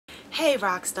Hey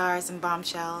rock stars and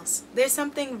bombshells, there's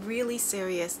something really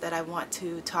serious that I want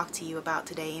to talk to you about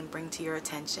today and bring to your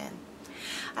attention.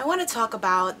 I want to talk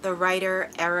about the writer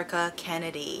Erica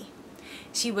Kennedy.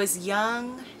 She was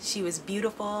young, she was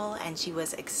beautiful, and she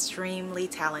was extremely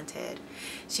talented.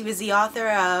 She was the author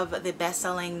of the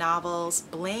best-selling novels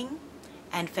Bling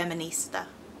and Feminista.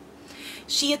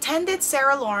 She attended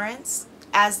Sarah Lawrence,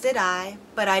 as did I,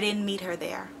 but I didn't meet her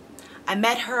there. I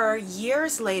met her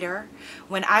years later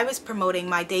when I was promoting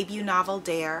my debut novel,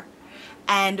 Dare,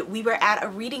 and we were at a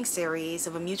reading series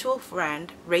of a mutual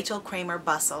friend, Rachel Kramer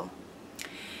Bussell.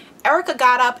 Erica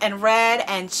got up and read,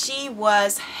 and she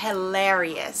was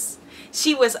hilarious.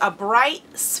 She was a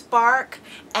bright spark,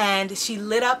 and she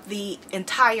lit up the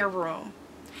entire room.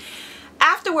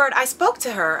 Afterward, I spoke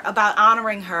to her about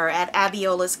honoring her at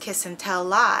Abiola's Kiss and Tell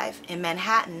Live in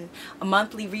Manhattan, a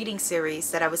monthly reading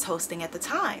series that I was hosting at the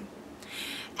time.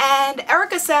 And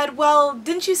Erica said, well,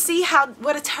 didn't you see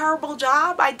what a terrible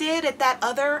job I did at that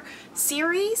other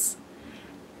series?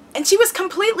 And she was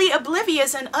completely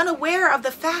oblivious and unaware of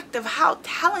the fact of how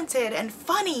talented and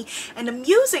funny and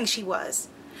amusing she was.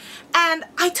 And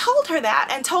I told her that,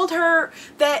 and told her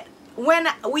that when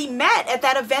we met at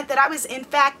that event that I was in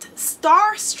fact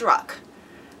starstruck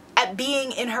at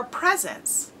being in her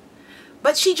presence.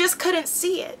 But she just couldn't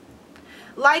see it.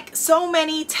 Like so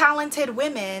many talented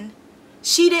women,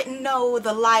 she didn't know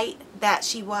the light that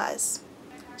she was.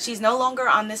 She's no longer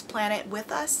on this planet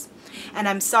with us, and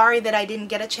I'm sorry that I didn't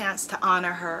get a chance to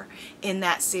honor her in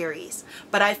that series.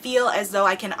 But I feel as though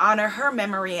I can honor her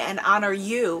memory and honor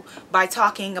you by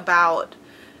talking about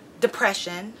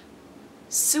depression,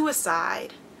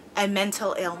 suicide, and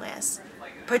mental illness,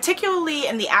 particularly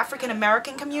in the African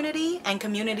American community and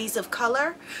communities of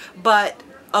color, but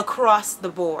across the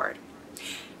board.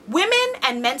 Women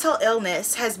and mental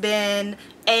illness has been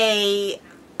a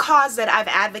cause that I've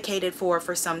advocated for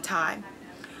some time.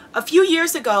 A few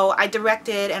years ago, I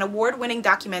directed an award-winning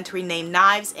documentary named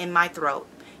Knives in My Throat.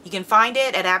 You can find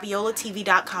it at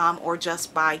abiolatv.com or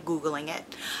just by Googling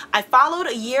it. I followed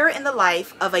a year in the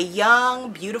life of a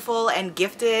young, beautiful, and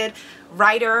gifted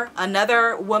writer,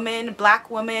 another woman,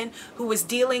 black woman, who was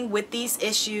dealing with these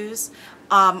issues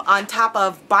on top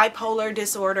of bipolar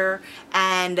disorder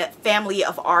and family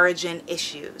of origin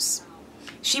issues.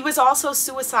 She was also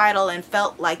suicidal and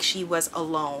felt like she was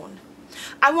alone.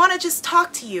 I want to just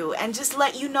talk to you and just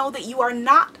let you know that you are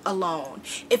not alone.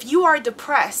 If you are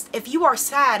depressed, if you are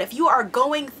sad, if you are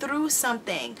going through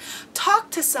something,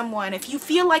 talk to someone. If you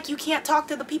feel like you can't talk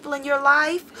to the people in your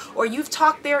life or you've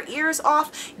talked their ears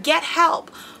off, get help.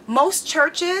 Most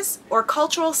churches or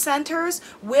cultural centers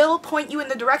will point you in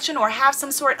the direction or have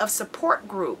some sort of support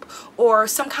group or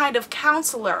some kind of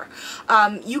counselor.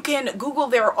 You can Google,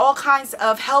 there are all kinds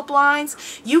of helplines.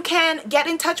 You can get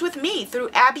in touch with me through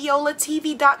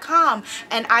abiolatv.com,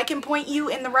 and I can point you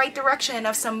in the right direction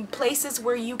of some places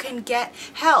where you can get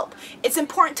help. It's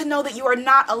important to know that you are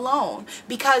not alone,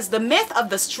 because the myth of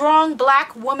the strong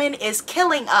black woman is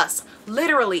killing us,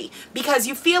 literally, because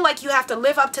you feel like you have to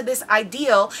live up to this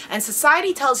ideal, and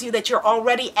society tells you that you're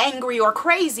already angry or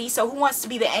crazy, so who wants to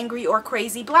be the angry or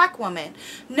crazy black woman?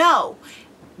 No,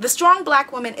 the strong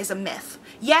black woman is a myth.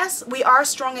 Yes, we are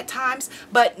strong at times,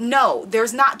 but no,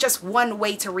 there's not just one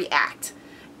way to react.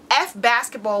 F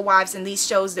basketball wives in these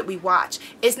shows that we watch.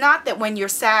 It's not that when you're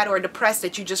sad or depressed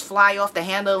that you just fly off the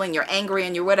handle and you're angry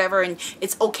and you're whatever, and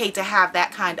it's okay to have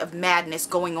that kind of madness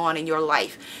going on in your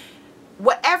life.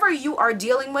 Whatever you are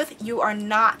dealing with, you are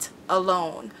not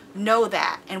alone. Know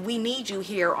that. And we need you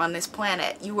here on this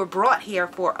planet. You were brought here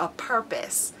for a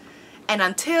purpose. And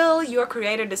until your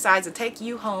creator decides to take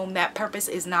you home, that purpose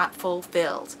is not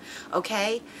fulfilled.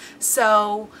 Okay?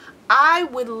 So I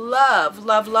would love,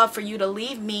 love, love for you to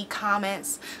leave me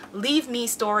comments, leave me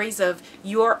stories of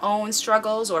your own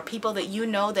struggles or people that you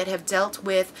know that have dealt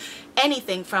with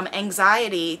anything from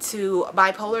anxiety to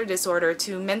bipolar disorder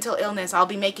to mental illness. I'll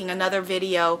be making another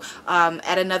video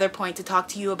at another point to talk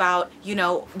to you about, you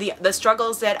know, the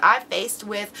struggles that I've faced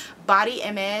with body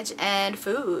image and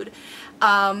food.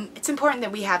 It's important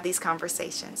that we have these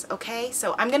conversations, okay?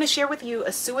 So I'm going to share with you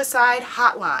a suicide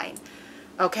hotline,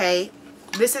 okay?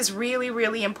 This is really,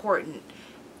 really important.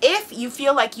 If you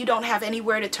feel like you don't have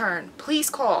anywhere to turn, please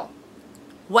call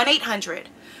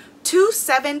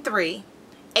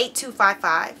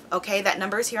 1-800-273-8255. Okay, that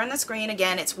number is here on the screen.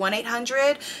 Again, it's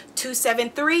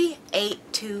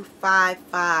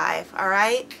 1-800-273-8255. All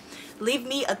right? Leave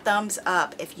me a thumbs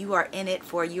up if you are in it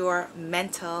for your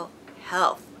mental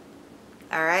health.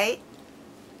 All right?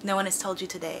 No one has told you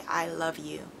today, I love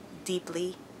you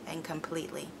deeply and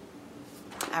completely.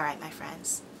 All right, my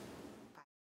friends.